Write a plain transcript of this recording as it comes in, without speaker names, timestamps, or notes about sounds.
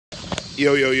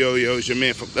Yo, yo, yo, yo, it's your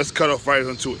man. Let's cut off right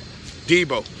onto it.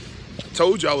 Debo, I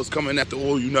told you I was coming after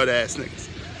all you nut ass niggas.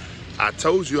 I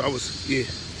told you I was,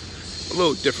 a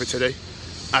little different today.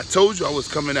 I told you I was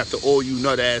coming after all you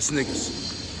nut ass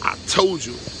niggas. I told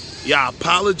you. Yeah, I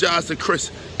apologize to Chris,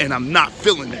 and I'm not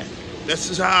feeling that. That's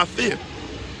just how I feel.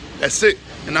 That's it.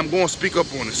 And I'm going to speak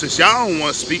up on it. Since y'all don't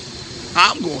want to speak,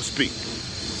 I'm going to speak.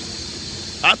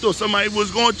 I thought somebody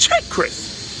was going to check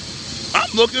Chris. I'm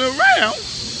looking around.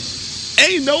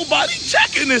 Ain't nobody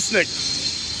checking this nigga.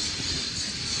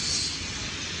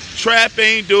 Trap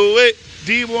ain't do it.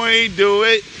 Debo ain't do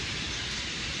it.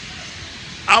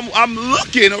 I'm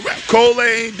looking around. Cole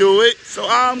ain't do it, so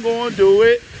I'm going to do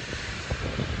it.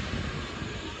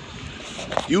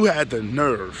 You had the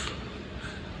nerve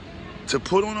to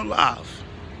put on a live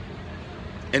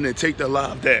and then take the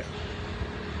live down.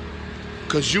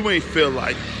 Because you ain't feel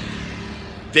like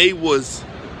they was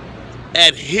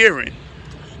adhering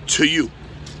to you.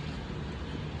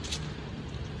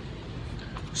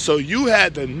 So you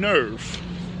had the nerve,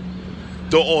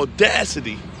 the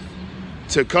audacity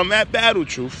to come at Battle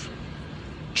Truth,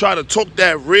 try to talk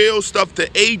that real stuff to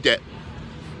ADEP,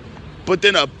 but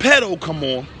then a pedo come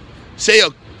on, say a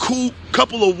cool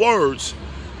couple of words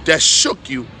that shook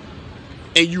you,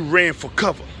 and you ran for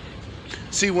cover.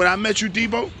 See, when I met you,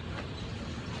 Debo,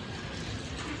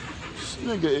 this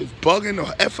nigga is bugging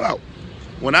the F out.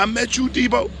 When I met you,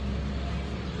 Debo,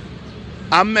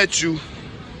 I met you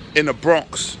in the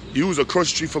Bronx. You was across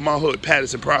the street from my hood,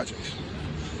 Patterson Projects.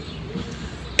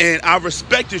 And I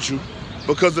respected you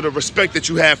because of the respect that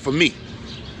you had for me,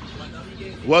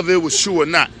 whether it was true or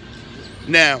not.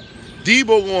 Now,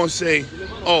 Debo won't say,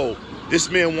 oh, this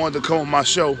man wanted to come on my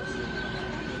show.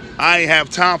 I ain't have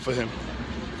time for him.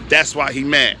 That's why he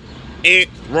mad. Ain't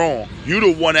wrong. You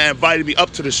the one that invited me up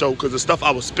to the show because the stuff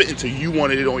I was spitting to you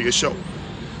wanted it on your show.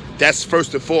 That's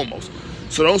first and foremost.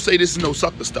 So don't say this is no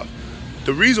sucker stuff.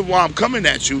 The reason why I'm coming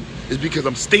at you is because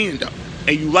I'm stand-up.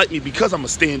 And you like me because I'm a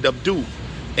stand-up dude.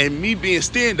 And me being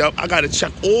stand-up, I got to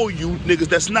check all you niggas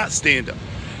that's not stand-up.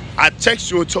 I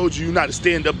text you and told you you're not a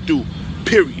stand-up dude,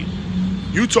 period.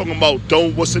 You talking about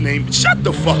don't, what's the name? Shut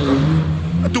the fuck up.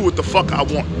 I do what the fuck I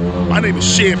want. My name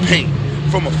is Champagne.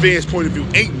 From a fan's point of view,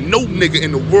 ain't no nigga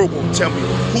in the world gonna tell me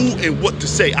who and what to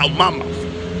say out my mouth.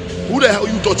 Who the hell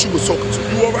you thought you was talking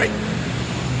to? You all right?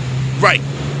 Right.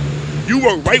 You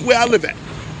work right where I live at.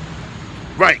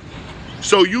 Right.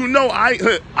 So you know I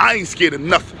ain't scared of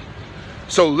nothing.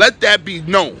 So let that be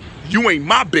known. You ain't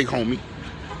my big homie.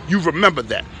 You remember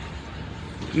that.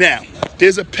 Now,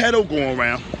 there's a pedo going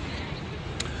around.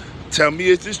 Tell me,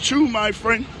 is this true, my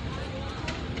friend?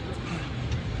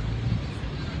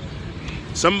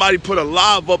 Somebody put a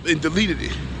live up and deleted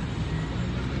it.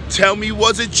 Tell me,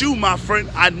 was it you, my friend?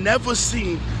 I never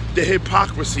seen the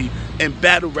hypocrisy in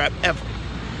battle rap ever.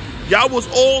 Y'all was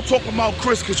all talking about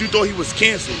Chris because you thought he was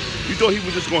canceled. You thought he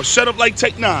was just going to shut up like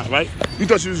Tech 9, right? You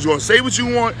thought you was going to say what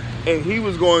you want and he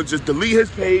was going to just delete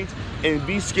his page and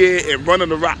be scared and run on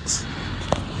the rocks.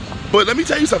 But let me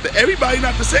tell you something. Everybody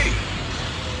not the same.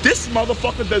 This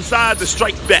motherfucker decided to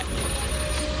strike back.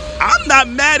 I'm not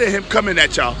mad at him coming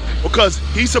at y'all because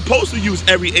he's supposed to use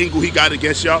every angle he got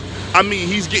against y'all. I mean,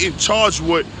 he's getting charged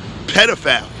with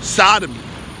pedophile, sodomy,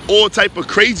 all type of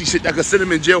crazy shit that could send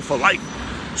him in jail for life.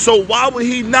 So why would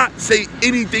he not say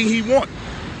anything he wants?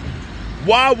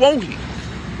 Why won't he?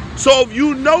 So if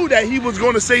you know that he was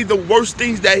going to say the worst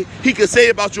things that he could say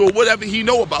about you or whatever he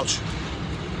know about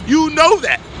you, you know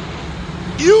that.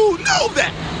 You know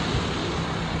that.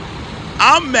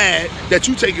 I'm mad that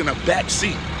you taking a back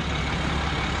seat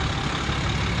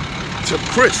to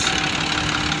Chris.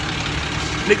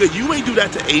 Nigga, you ain't do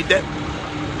that to ADEP.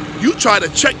 You tried to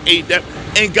check ADEP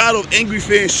and got on Angry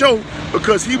Fan show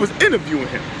because he was interviewing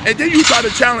him. And then you tried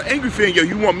to challenge Angry Fan, yo,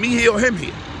 you want me here or him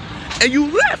here? And you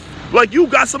left. Like you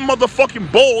got some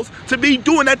motherfucking balls to be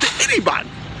doing that to anybody.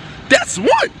 That's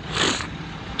one.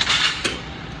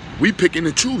 We picking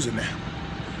and choosing now.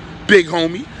 Big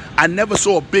homie. I never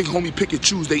saw a big homie pick and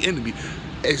choose their enemy.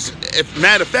 As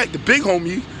matter of fact, the big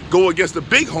homie go against the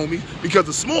big homie because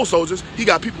the small soldiers, he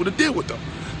got people to deal with them.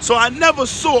 So I never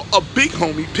saw a big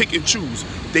homie pick and choose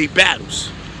their battles.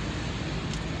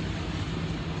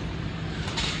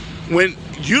 When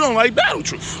you don't like Battle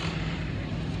Truth.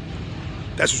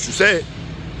 That's what you said.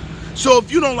 So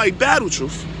if you don't like Battle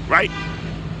Truth, right?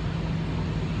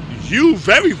 You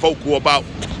very vocal about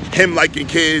him liking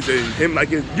kids and him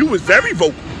liking, you was very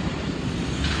vocal.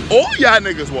 All y'all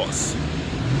niggas was.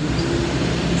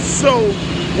 So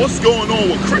what's going on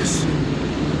with Chris?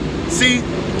 See,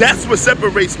 that's what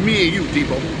separates me and you,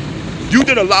 Debo. You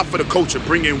did a lot for the culture,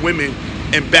 bringing women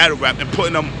in battle rap and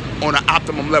putting them on an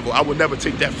optimum level. I would never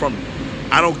take that from you.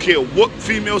 I don't care what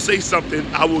female say something.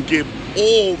 I will give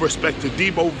all respect to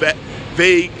Debo,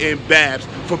 Vague, and Babs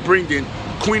for bringing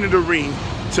Queen of the Ring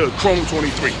to Chrome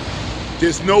 23.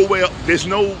 There's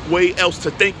no way else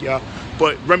to thank y'all,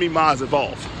 but Remy Ma's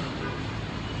evolved.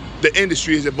 The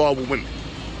industry is involved with women.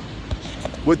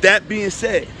 With that being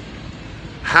said,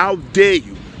 how dare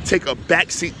you take a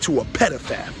backseat to a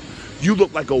pedophile? You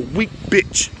look like a weak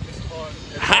bitch.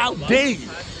 How dare you?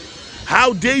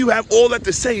 How dare you have all that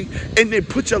to say and then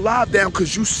put your life down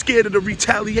because you scared of the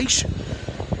retaliation?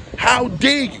 How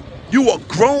dare you? You a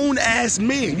grown-ass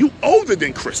man. You older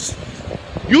than Chris.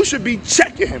 You should be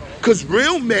checking him because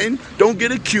real men don't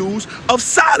get accused of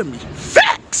sodomy.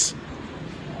 Facts.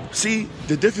 See,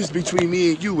 the difference between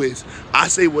me and you is I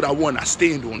say what I want, I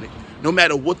stand on it. No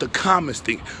matter what the comments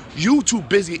think. You too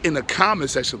busy in the comment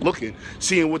section looking,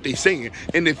 seeing what they saying.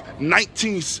 And if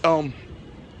 19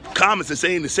 comments are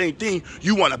saying the same thing,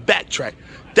 you want to backtrack.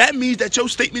 That means that your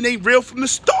statement ain't real from the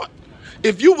start.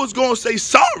 If you was going to say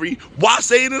sorry, why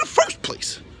say it in the first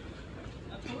place?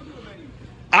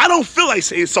 I don't feel like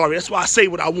saying sorry. That's why I say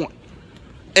what I want.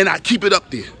 And I keep it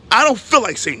up there. I don't feel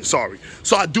like saying sorry.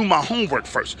 So I do my homework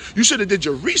first. You should have did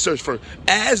your research first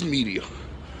as media.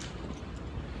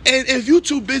 And if you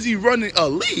too busy running a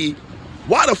league,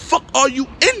 why the fuck are you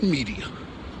in media?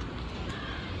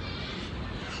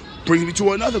 Bring me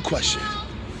to another question.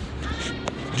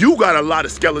 You got a lot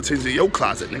of skeletons in your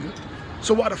closet, nigga.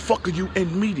 So why the fuck are you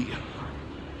in media?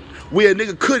 Where a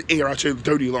nigga could air out your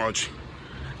dirty laundry.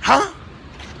 Huh?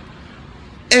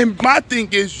 And my thing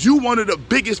is, you one of the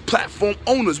biggest platform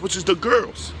owners, which is the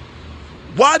girls.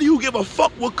 Why do you give a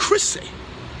fuck what Chris say?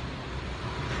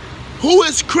 Who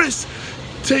is Chris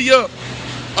to your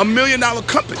 $1 million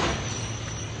company?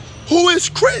 Who is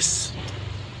Chris?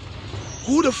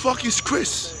 Who the fuck is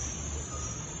Chris?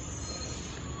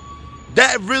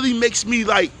 That really makes me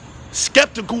like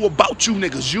skeptical about you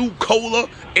niggas. You, Cola,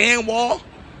 Anwar.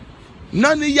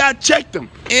 None of y'all checked them.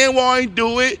 Anwar ain't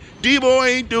do it. Debo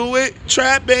ain't do it.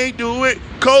 Trap ain't do it.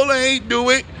 Cola ain't do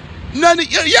it. None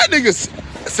of y'all niggas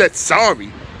said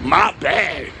sorry. My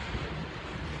bad.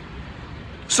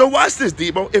 So watch this,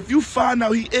 Debo. If you find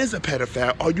out he is a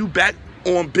pedophile, are you back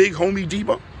on big homie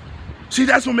Debo? See,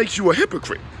 that's what makes you a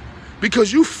hypocrite.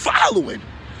 Because you following.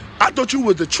 I thought you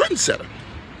was the trendsetter.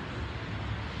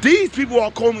 These people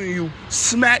are calling you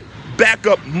smack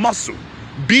backup muscle.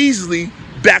 Beasley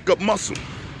backup muscle.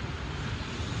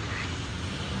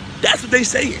 That's what they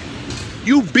saying.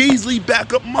 You Beasley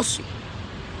backup muscle.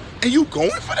 And you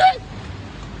going for that?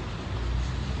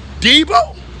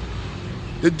 Debo?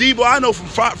 The Debo I know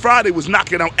from Friday was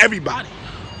knocking out everybody.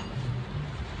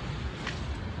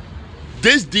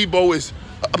 This Debo is...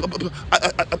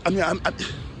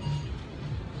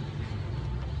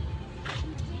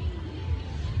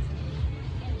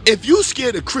 if you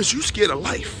scared of Chris, you scared of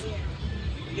life.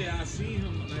 Yeah, I see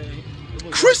him, man.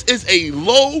 Chris is a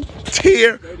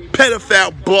low-tier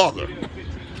pedophile blogger.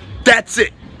 That's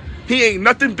it. He ain't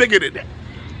nothing bigger than that.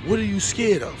 What are you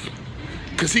scared of?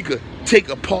 Because he could take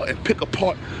apart and pick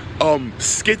apart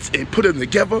skits and put them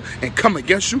together and come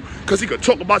against you. Because he could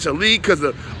talk about your league because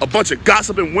of a bunch of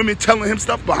gossiping women telling him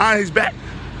stuff behind his back.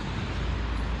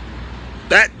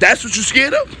 That's what you're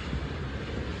scared of?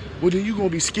 Well, then you're going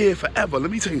to be scared forever.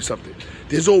 Let me tell you something.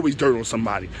 There's always dirt on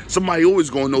somebody. Somebody always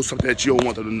going to know something that you don't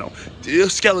want them to know. Your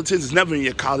skeletons is never in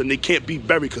your closet and they can't be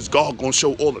buried because God going to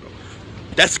show all of them.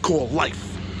 That's called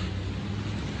life.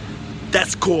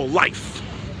 That's called life.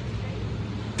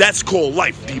 That's called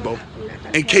life, Debo.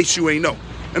 In case you ain't know.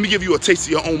 Let me give you a taste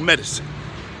of your own medicine.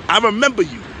 I remember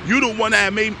you. You the one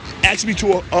that asked me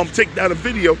to take down a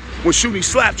video when Shooty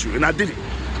slapped you, and I did it.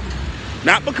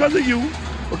 Not because of you,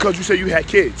 because you said you had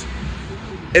kids.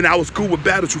 And I was cool with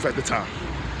Battle Truth at the time.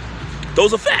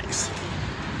 Those are facts.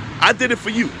 I did it for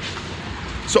you.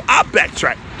 So I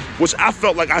backtracked, which I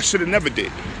felt like I should have never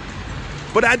did.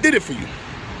 But I did it for you.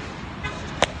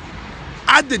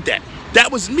 I did that.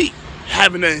 That was me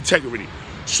having that integrity.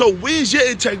 So where's your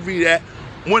integrity at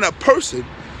when a person,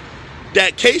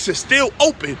 that case is still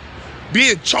open,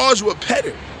 being charged with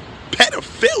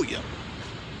pedophilia,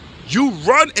 you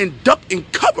run and duck and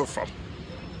cover from?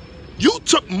 You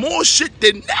took more shit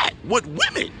than that with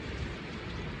women.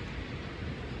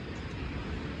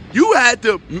 You had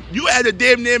to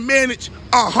damn near manage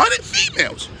 100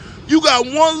 females. You got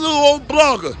one little old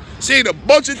blogger saying a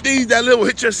bunch of things that little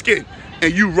hit your skin,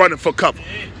 and you running for cover.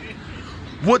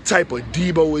 What type of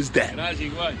Debo is that?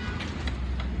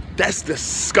 That's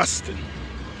disgusting.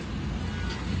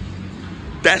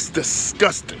 That's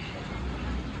disgusting.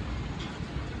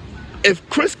 If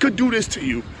Chris could do this to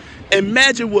you,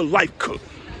 imagine what life could.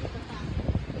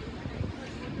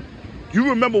 You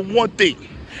remember one thing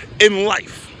in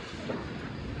life.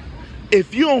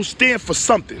 If you don't stand for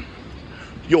something,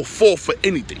 you'll fall for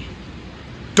anything.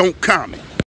 Don't comment.